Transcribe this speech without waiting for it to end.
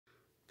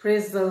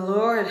Praise the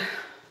Lord.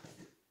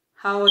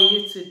 How are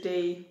you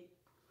today?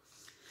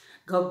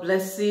 God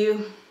bless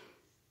you.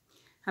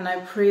 And I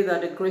pray that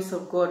the grace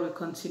of God will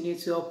continue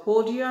to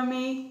uphold you and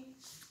me.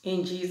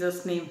 In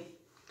Jesus' name.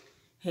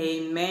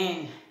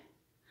 Amen.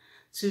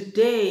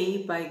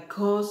 Today, by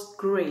God's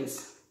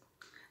grace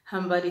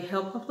and by the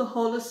help of the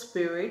Holy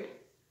Spirit,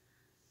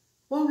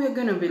 what we're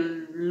going to be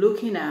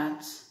looking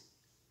at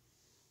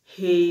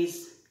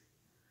is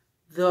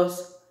the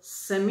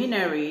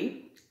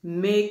seminary,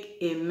 make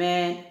a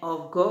man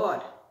of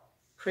God.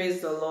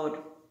 Praise the Lord.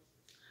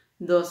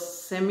 The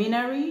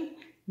seminary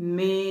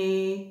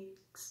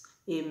makes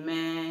a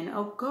man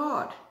of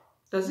God.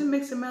 Does it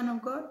make a man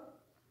of God?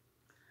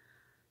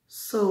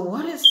 So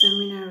what is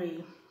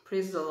seminary?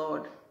 Praise the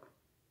Lord.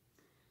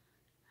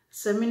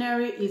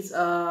 Seminary is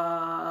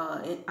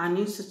an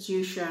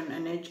institution,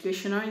 an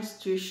educational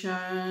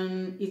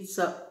institution. It's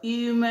a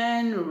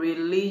human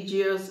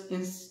religious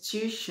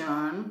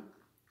institution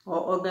or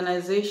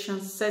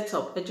organization set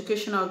up,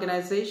 educational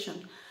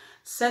organization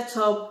set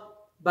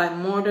up by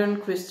modern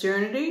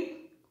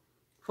Christianity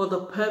for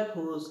the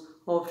purpose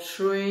of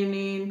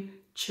training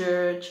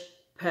church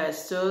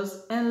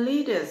pastors and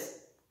leaders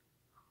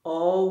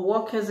or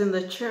workers in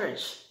the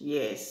church.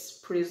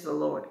 Yes, praise the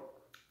Lord.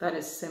 That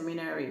is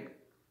seminary.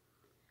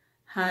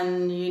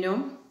 And you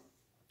know,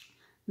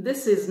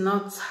 this is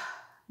not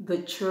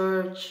the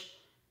church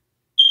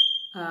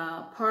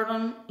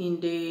pattern in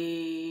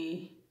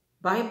the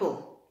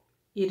Bible.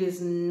 It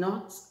is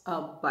not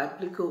a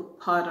biblical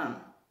pattern.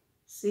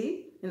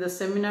 See, in the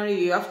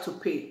seminary you have to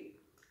pay.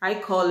 I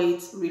call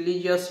it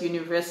religious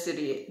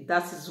university.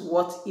 That is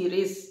what it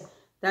is.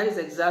 That is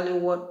exactly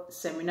what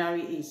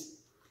seminary is.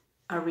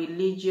 A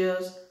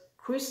religious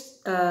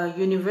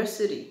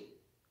university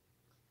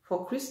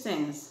for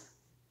Christians.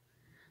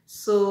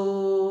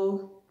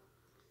 So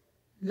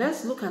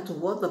let's look at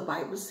what the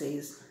Bible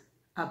says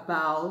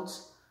about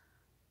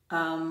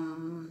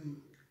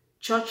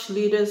church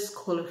leaders'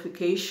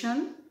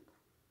 qualification,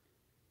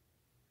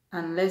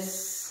 and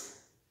let's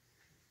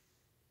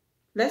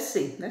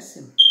see.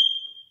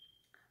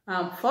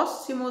 1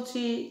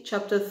 Timothy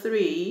chapter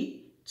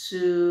 3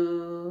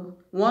 to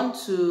 1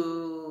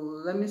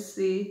 to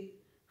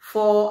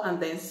 4 and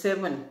then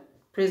 7.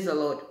 Praise the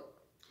Lord.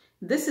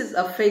 This is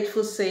a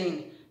faithful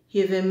saying.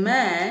 If a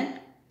man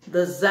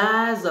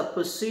desires a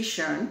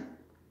position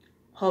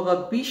of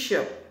a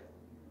bishop,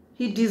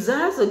 he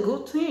desires a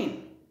good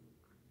thing.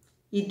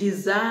 He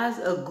desires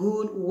a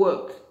good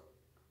work.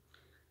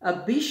 A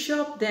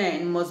bishop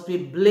then must be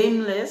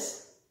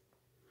blameless,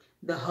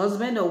 the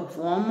husband of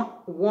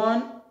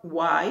one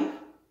wife,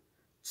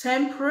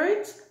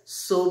 temperate,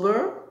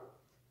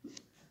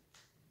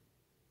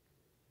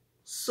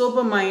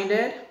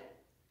 sober-minded,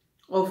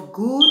 of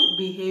good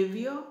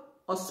behavior,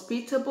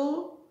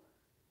 hospitable,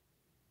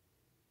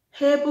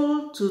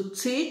 able to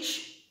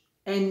teach,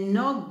 and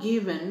not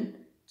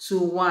given to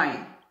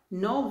wine,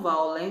 not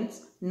violent,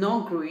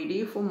 not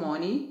greedy for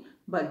money,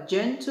 but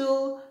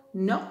gentle,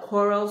 not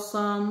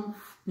quarrelsome,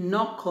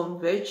 not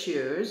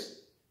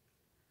covetous,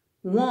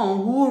 one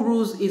who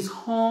rules his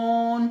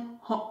own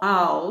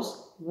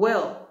house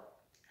well,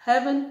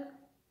 having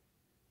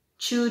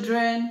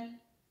children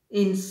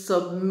in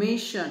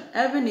submission,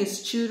 having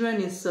his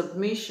children in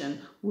submission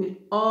with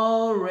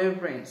all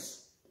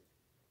reverence.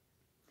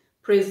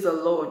 Praise the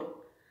Lord.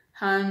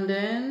 And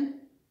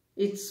then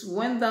it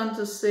went down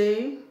to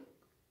say,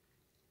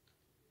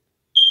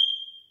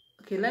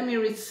 okay, let me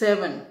read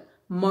 7.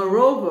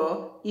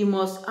 Moreover, he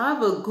must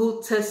have a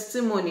good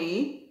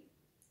testimony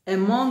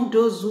among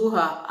those who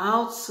are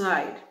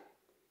outside,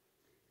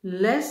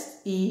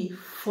 lest he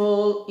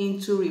fall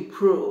into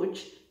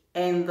reproach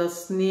and the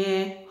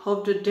snare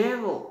of the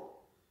devil.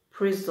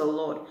 Praise the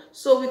Lord.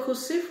 So we could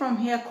see from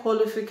here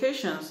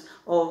qualifications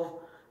of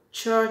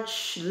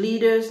church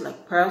leaders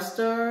like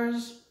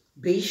pastors,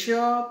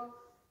 bishop,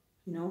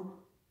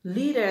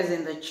 leaders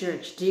in the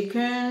church,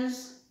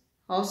 deacons,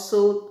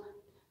 also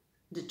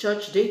the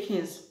church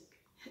deacons.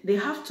 They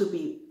have to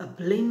be a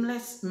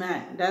blameless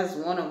man. That's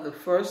one of the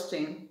first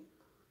things.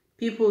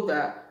 People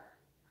that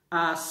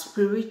are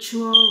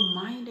spiritual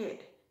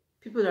minded,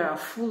 people that are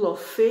full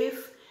of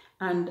faith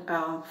and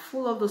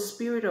full of the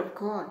Spirit of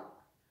God.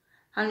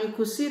 And you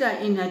could see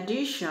that in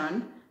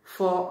addition,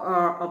 for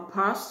a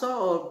pastor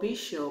or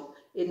bishop,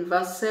 in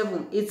verse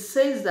 7, it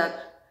says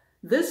that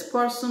this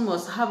person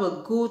must have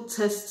a good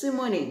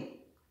testimony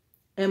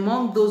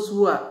among those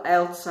who are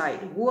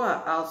outside. Who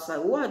are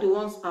outside? Who are the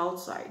ones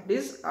outside?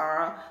 These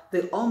are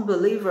the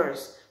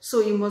unbelievers. So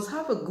you must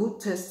have a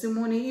good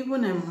testimony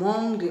even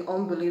among the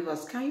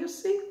unbelievers. Can you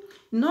see?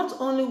 Not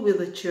only with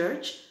the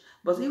church,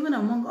 but even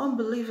among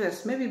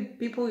unbelievers. Maybe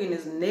people in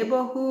his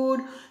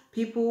neighborhood,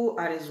 people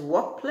at his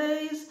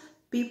workplace,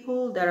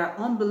 people that are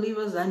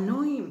unbelievers that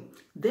know him.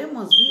 There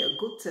must be a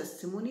good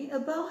testimony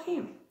about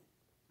him.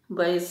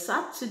 But it's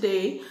sad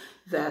today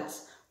that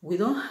we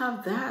don't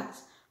have that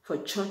for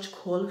church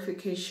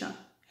qualification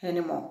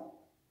anymore.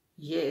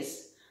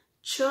 Yes,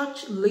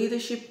 church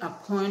leadership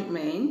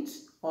appointment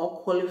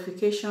or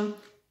qualification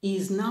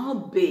is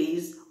now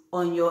based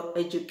on your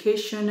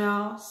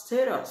educational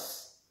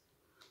status.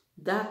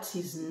 That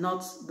is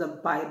not the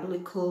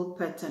biblical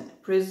pattern.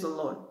 Praise the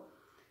Lord.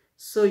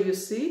 So you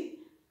see,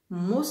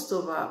 most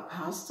of our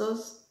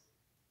pastors,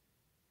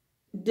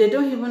 they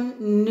don't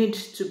even need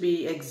to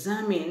be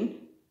examined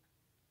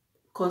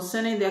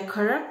concerning their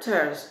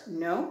characters.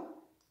 No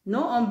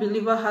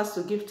unbeliever has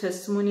to give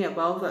testimony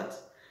about that.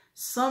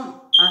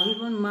 Some are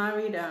even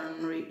married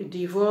and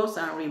divorced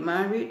and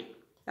remarried.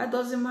 That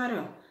doesn't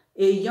matter.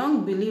 A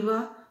young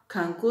believer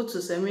can go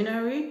to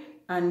seminary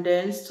and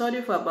then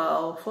study for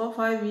about 4 or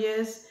 5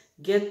 years,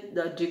 get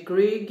the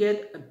degree,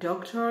 get a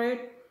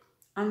doctorate,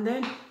 and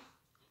then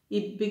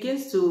it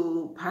begins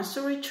to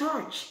pastor a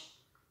church.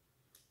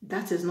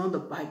 That is not the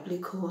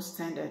biblical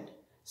standard.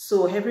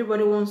 So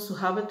everybody wants to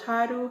have a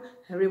title.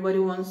 Everybody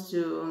wants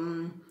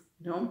to,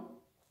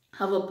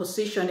 have a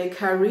position, a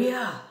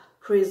career.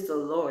 Praise the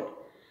Lord.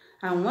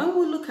 And when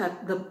we look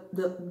at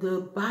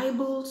the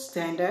Bible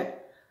standard,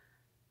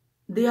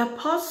 the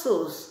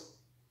apostles,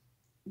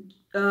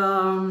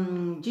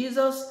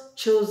 Jesus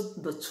chose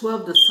the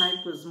 12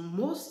 disciples.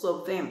 Most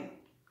of them,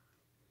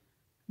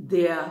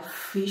 they are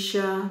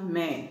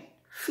fishermen,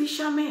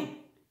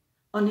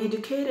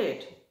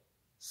 uneducated.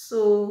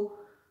 So,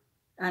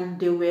 and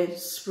they were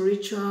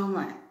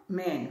spiritual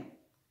men,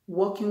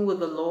 walking with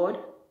the Lord.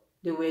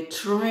 They were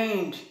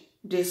trained.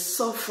 They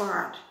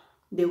suffered.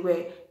 They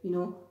were,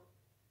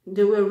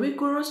 they were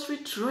rigorously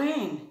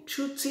trained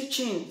through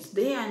teachings,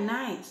 day and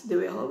night. They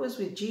were always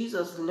with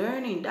Jesus,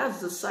 learning.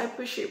 That's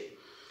discipleship.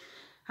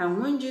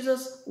 And when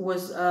Jesus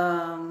was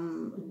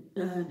going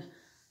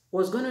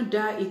to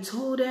die, he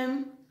told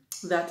them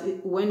that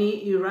when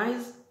he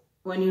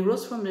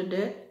rose from the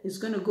dead, he's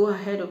going to go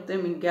ahead of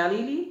them in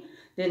Galilee.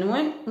 Then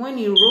when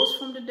he rose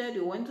from the dead, he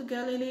went to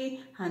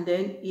Galilee, and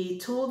then he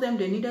told them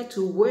they needed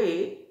to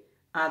wait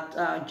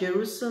at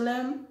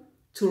Jerusalem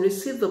to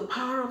receive the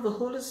power of the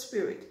Holy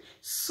Spirit.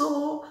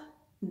 So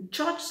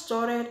church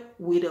started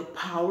with the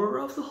power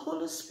of the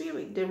Holy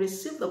Spirit. They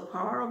received the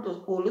power of the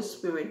Holy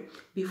Spirit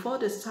before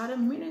they started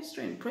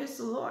ministering. Praise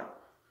the Lord.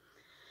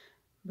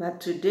 But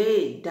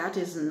today, that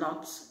is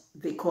not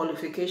the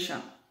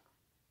qualification.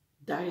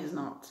 That is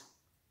not.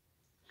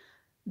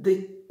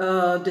 The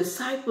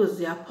disciples,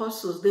 the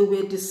apostles, they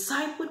were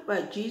discipled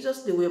by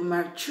Jesus. They were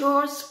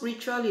mature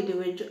spiritually. They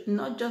were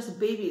not just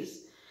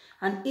babies.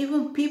 And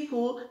even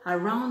people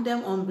around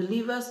them,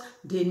 unbelievers,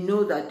 they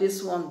know that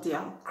this one, they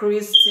are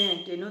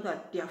Christian. They know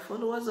that they are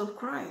followers of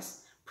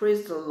Christ.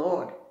 Praise the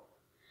Lord.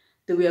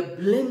 They were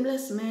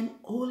blameless men,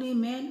 holy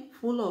men,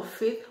 full of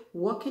faith,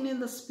 walking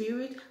in the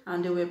Spirit,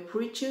 and they were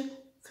preaching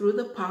through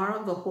the power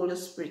of the Holy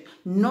Spirit,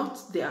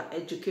 not their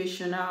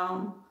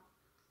educational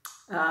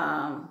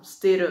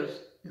status.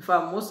 In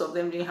fact, most of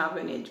them didn't have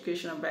any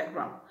educational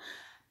background.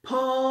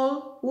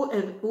 Paul,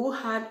 who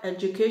had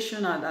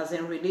education as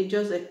in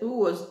religious, who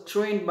was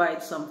trained by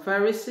some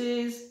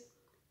Pharisees,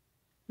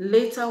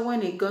 later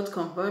when he got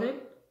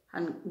converted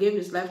and gave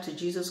his life to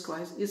Jesus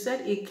Christ, he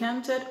said he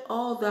counted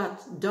all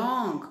that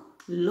dung,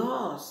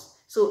 loss.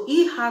 So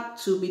he had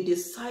to be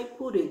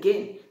discipled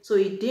again. So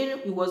he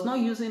was not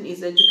using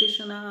his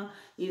educational,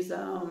 his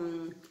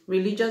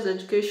religious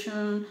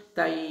education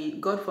that he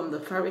got from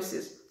the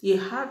Pharisees. He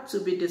had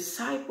to be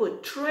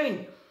discipled,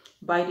 trained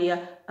by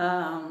the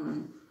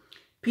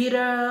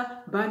Peter,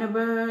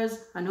 Barnabas,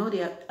 and all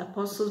the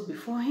apostles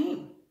before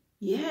him.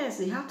 Yes,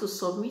 he had to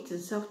submit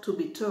himself to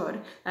be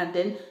taught. And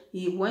then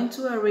he went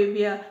to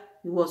Arabia.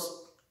 He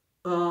was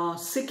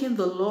seeking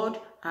the Lord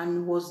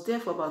and was there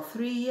for about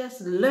 3 years,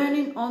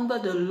 learning under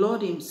the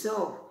Lord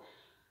himself.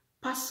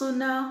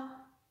 Personal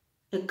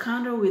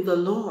encounter with the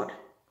Lord.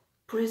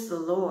 Praise the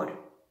Lord.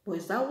 But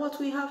is that what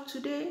we have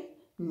today?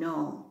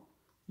 No.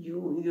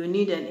 You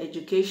need an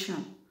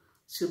education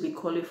to be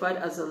qualified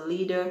as a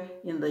leader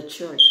in the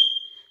church.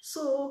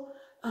 So,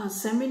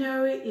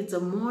 seminary is a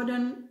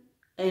modern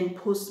and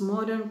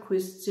postmodern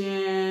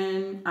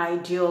Christian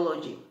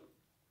ideology.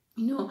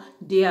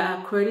 They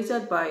are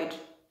accredited by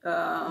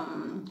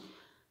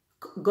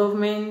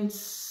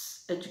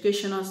government's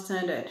educational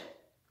standard.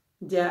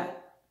 They are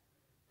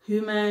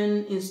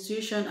human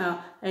institution.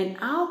 And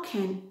how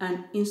can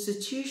an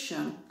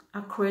institution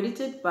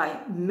accredited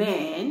by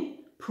men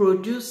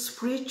produce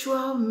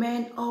spiritual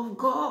men of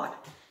God?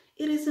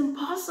 It is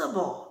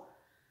impossible.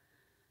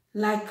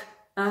 Like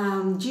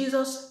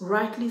Jesus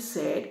rightly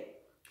said,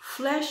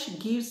 flesh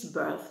gives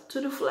birth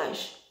to the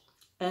flesh,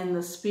 and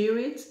the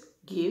spirit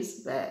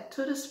gives birth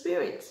to the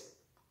spirit.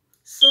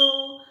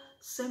 So,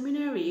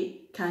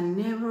 seminary can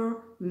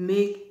never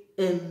make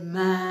a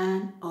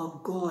man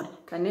of God,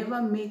 can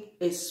never make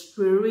a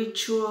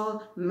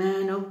spiritual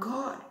man of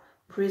God.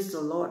 Praise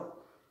the Lord.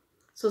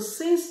 So,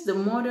 since the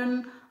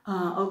modern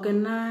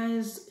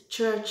organized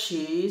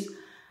churches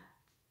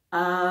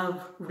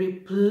have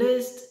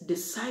replaced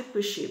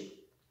discipleship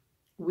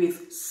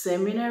with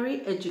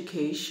seminary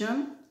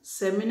education,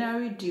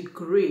 seminary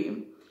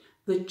degree,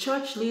 the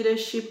church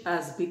leadership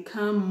has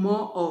become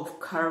more of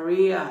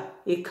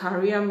a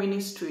career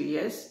ministry,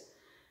 yes.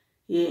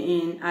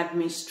 in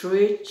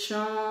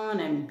administration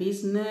and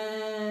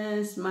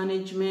business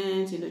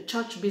management,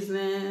 church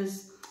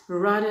business,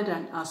 rather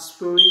than a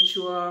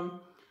spiritual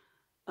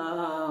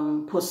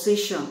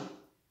position.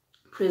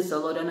 Praise the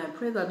Lord. And I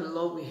pray that the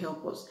Lord will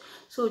help us.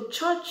 So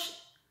church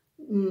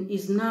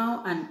is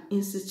now an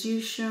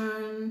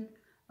institution,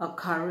 a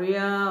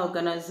career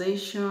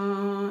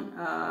organization,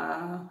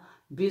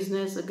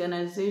 business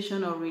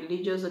organization, or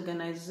religious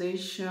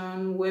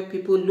organization where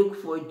people look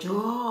for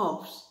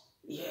jobs.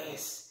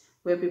 Yes,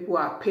 where people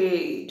are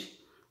paid.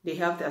 They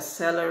have their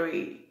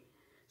salary.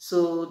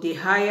 So they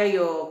hire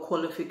your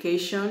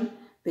qualification,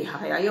 they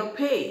hire your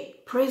pay.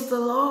 Praise the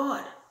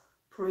Lord.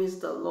 Praise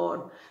the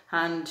Lord.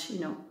 And,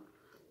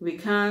 we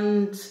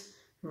can't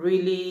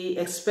really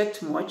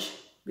expect much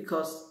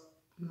because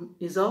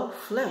it's all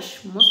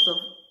flesh. Most of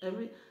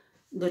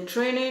the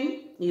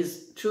training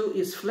is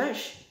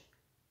flesh.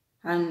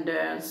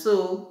 And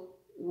so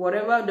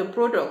whatever the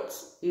product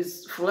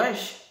is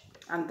flesh.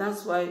 And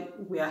that's why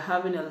we are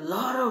having a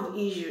lot of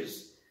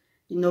issues.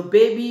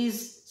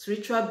 Babies,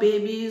 spiritual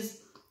babies,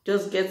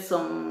 just get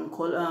some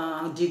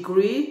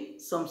degree,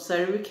 some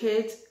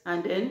certificate,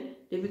 and then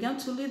they began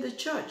to lead the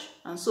church.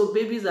 And so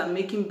babies are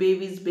making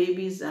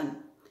babies, and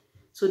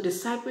so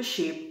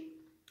discipleship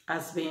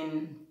has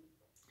been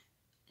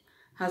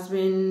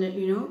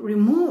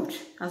removed,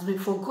 has been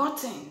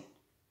forgotten.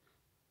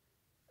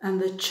 And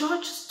the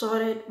church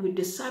started with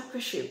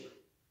discipleship.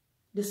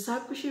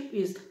 Discipleship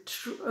is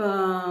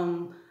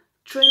training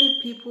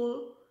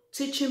people,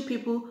 teaching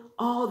people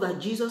all that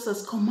Jesus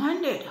has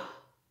commanded,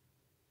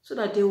 so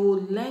that they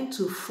will learn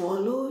to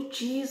follow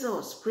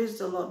Jesus. Praise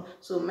the Lord.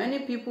 So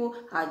many people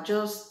are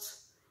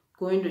just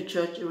going to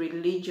church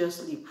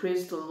religiously.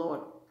 Praise the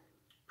Lord.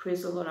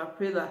 Praise the Lord. I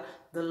pray that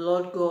the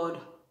Lord God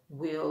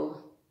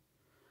will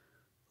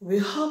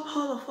help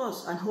all of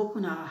us and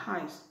open our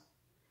eyes.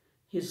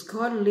 Is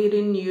God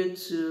leading you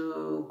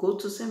to go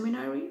to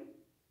seminary?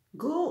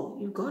 Go.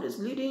 If God is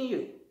leading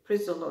you,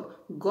 praise the Lord.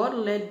 God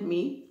led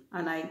me,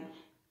 and I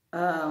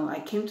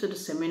came to the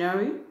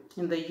seminary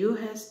in the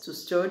US to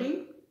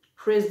study.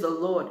 Praise the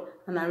Lord.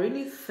 And I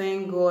really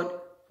thank God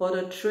for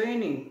the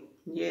training.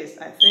 Yes,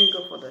 I thank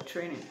God for the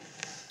training,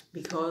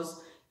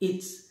 because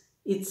it's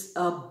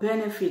a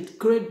benefit,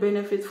 great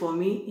benefit for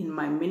me in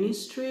my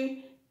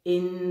ministry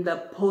in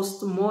the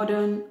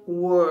postmodern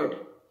world.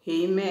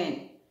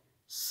 Amen.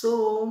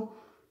 So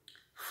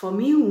for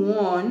me,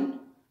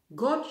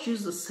 God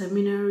used the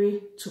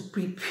seminary to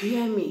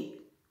prepare me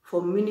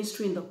for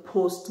ministry in the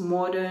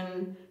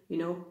postmodern,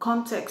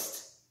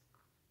 context.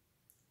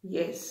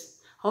 Yes.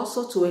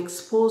 Also to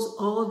expose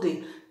all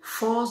the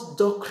false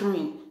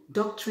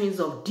doctrines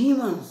of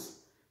demons,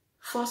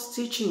 false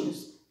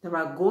teachings that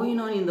are going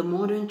on in the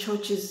modern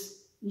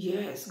churches.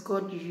 Yes,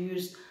 God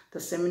used the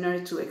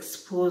seminary to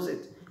expose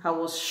it. I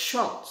was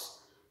shocked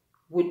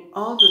with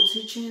all the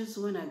teachings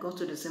when I got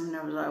to the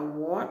seminary. I was like,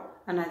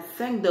 what? And I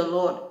thank the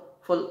Lord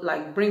for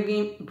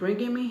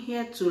bringing me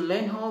here to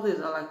learn all this.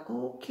 I'm like,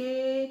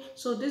 okay,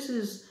 so this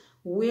is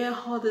where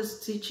all these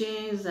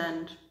teachings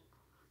and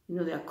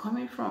they are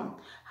coming from.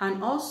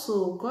 And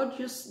also God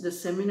used the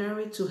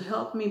seminary to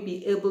help me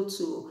be able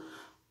to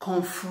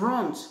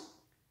confront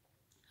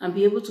and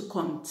be able to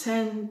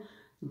contend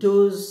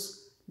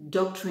those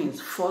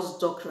doctrines, false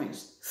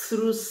doctrines,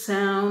 through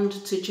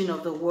sound teaching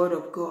of the Word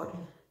of God,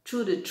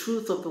 through the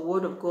truth of the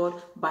Word of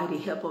God, by the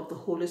help of the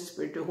Holy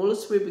Spirit. The Holy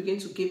Spirit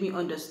begins to give me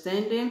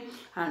understanding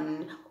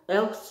and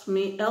help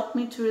me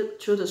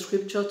through the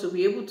scripture to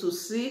be able to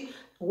see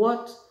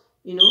what,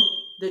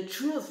 the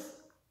truth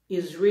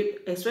is read,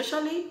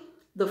 especially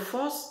the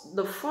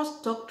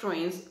first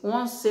doctrines,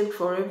 once saved,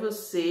 forever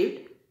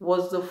saved,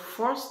 was the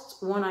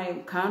first one I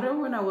encountered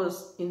when I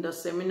was in the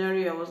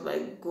seminary. I was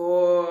like,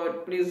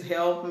 God, please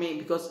help me,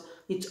 because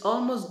it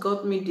almost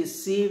got me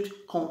deceived,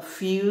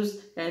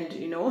 confused, and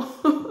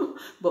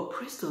but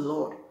praise the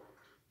Lord.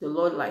 The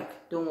Lord,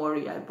 don't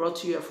worry, I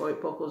brought you here for a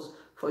purpose,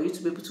 for you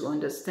to be able to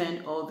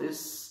understand all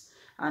this.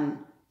 And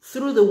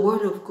through the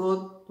Word of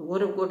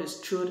God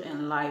is truth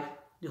and life.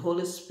 The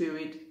Holy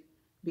Spirit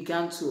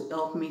began to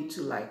help me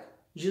to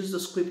use the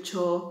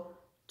scripture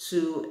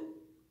to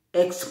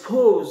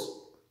expose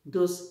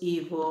those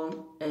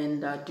evil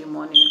and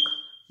demonic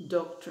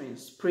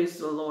doctrines. Praise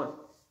the Lord.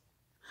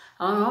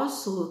 And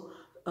also,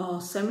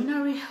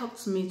 seminary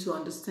helped me to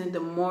understand the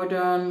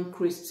modern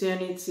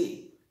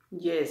Christianity.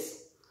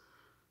 Yes,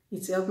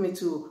 it helped me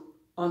to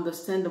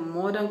understand the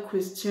modern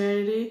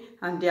Christianity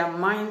and their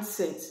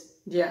mindset,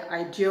 their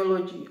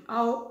ideology,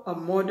 how a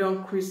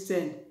modern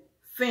Christian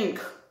think.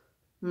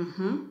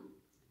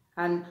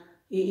 And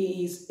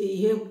the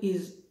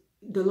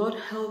Lord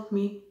helped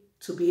me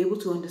to be able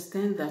to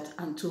understand that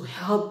and to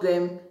help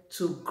them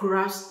to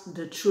grasp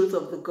the truth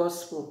of the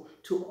gospel,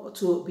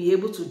 to be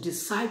able to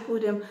disciple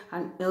them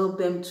and help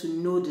them to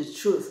know the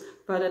truth,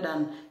 rather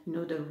than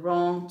the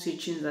wrong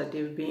teachings that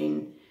they've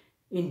been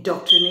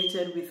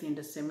indoctrinated with in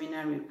the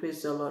seminary.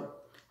 Praise the Lord.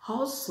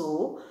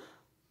 Also,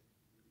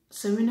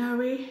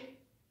 seminary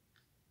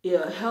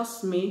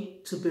helps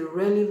me to be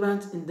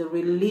relevant in the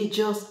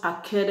religious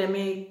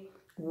academic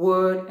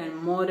word and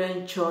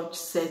modern church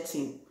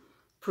setting.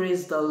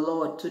 Praise the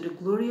Lord. To the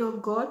glory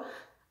of God,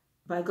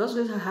 by God's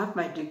grace, I have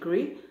my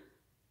degree.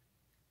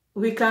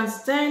 We can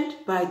stand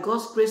by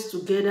God's grace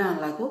together and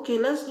like, okay,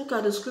 let's look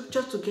at the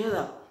scripture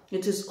together.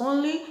 It is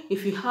only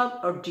if you have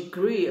a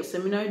degree, a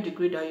seminary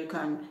degree, that you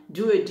can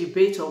do a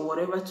debate or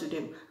whatever to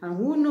them. And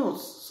who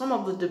knows, some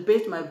of the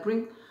debate might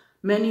bring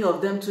many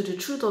of them to the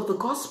truth of the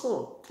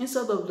gospel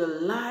instead of the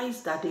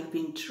lies that they've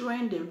been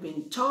trained, they've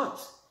been taught.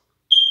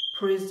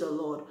 Praise the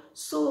Lord.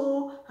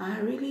 So I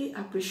really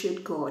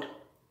appreciate God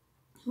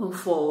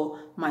for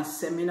my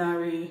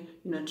seminary,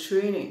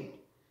 training.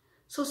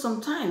 So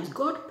sometimes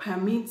God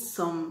permits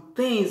some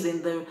things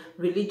in the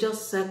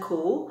religious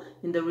circle,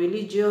 in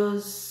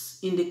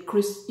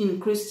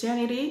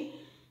Christianity,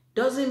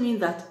 doesn't mean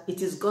that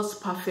it is God's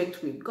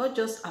perfect will. God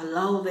just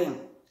allows them.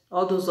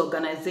 All those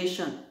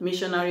organizations,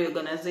 missionary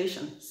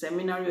organization,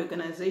 seminary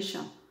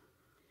organization.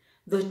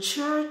 The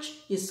church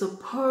is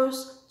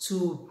supposed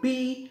to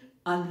be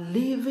a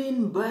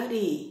living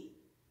body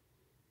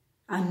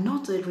and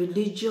not a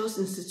religious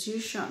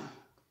institution.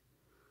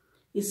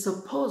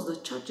 The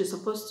church is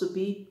supposed to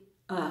be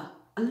a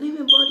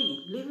living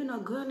body, living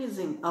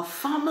organism, a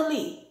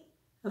family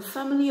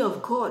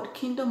of God,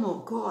 kingdom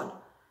of God,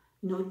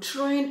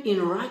 trained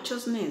in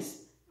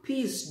righteousness,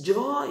 peace,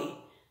 joy,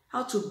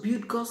 how to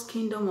build God's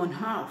kingdom on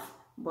earth.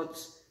 But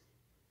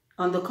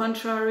on the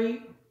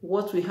contrary,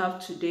 what we have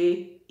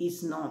today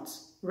is not.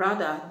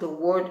 Rather, the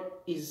word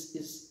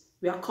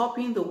we are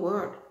copying the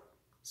word.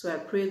 So I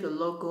pray the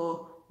Lord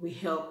God will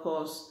help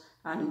us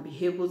and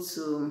be able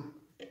to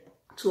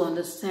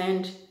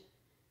understand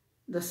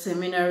the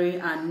seminary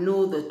and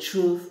know the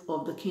truth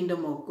of the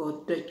kingdom of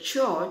God. The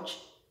church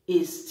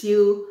is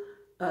still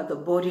the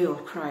body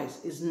of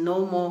Christ. Is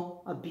no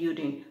more a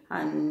building.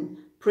 And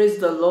praise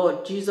the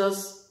Lord,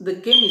 Jesus, the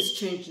game is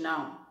changed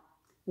now.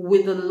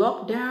 With the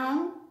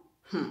lockdown,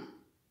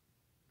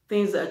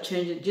 things are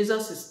changing.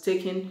 Jesus is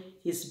taking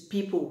his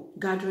people,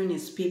 gathering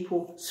his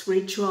people,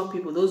 spiritual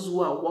people, those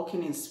who are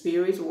walking in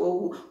spirit,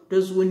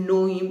 those who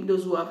know him,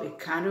 those who have a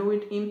encounter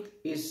with him,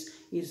 is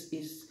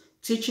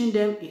teaching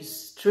them,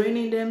 is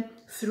training them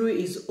through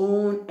his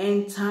own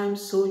end-time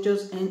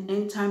soldiers and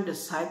end-time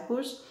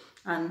disciples,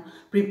 and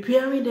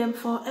preparing them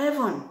for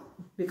heaven.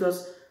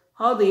 Because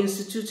all the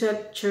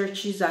instituted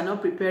churches are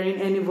not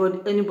preparing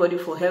anybody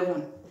for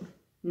heaven.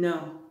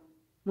 No.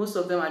 Most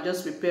of them are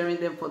just preparing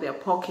them for their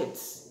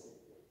pockets.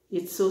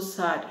 It's so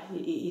sad.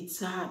 It's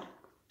sad.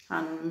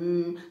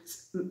 And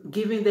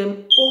giving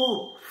them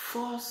hope,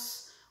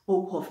 false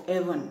hope of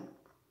heaven.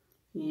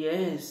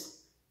 Yes.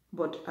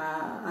 But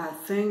I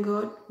thank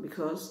God,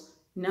 because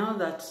now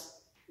that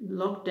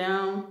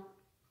lockdown,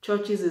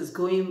 churches is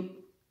going,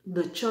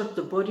 the church,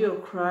 the body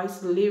of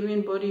Christ, the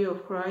living body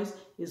of Christ,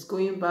 is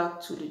going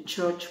back to the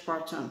church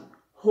pattern.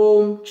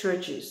 Home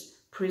churches,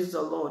 praise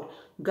the Lord,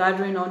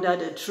 gathering under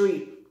the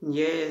tree.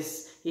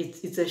 Yes,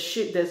 it's a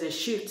shift. There's a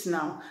shift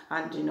now.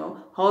 And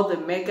all the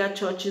mega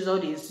churches, all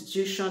the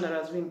institution that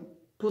has been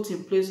put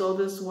in place all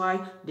this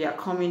while, they are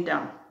coming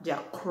down. They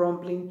are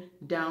crumbling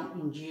down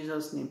in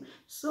Jesus' name.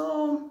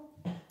 So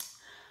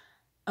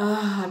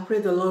I pray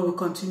the Lord will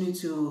continue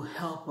to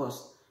help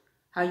us.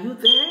 Are you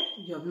there?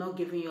 You have not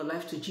given your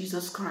life to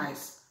Jesus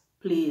Christ.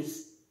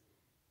 Please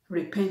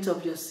repent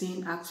of your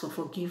sin. Ask for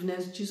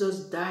forgiveness.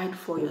 Jesus died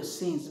for your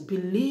sins.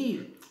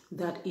 Believe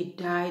that he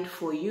died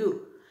for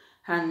you.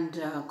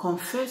 And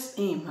confess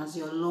him as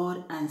your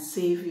Lord and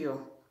Savior.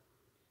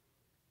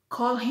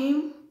 Call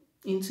him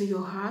into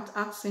your heart.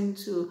 Ask him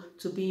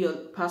to be your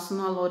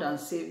personal Lord and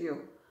Savior.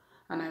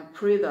 And I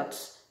pray that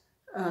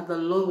the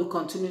Lord will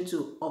continue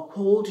to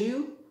uphold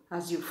you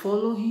as you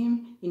follow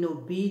him in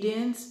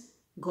obedience.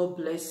 God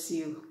bless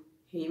you.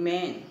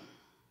 Amen.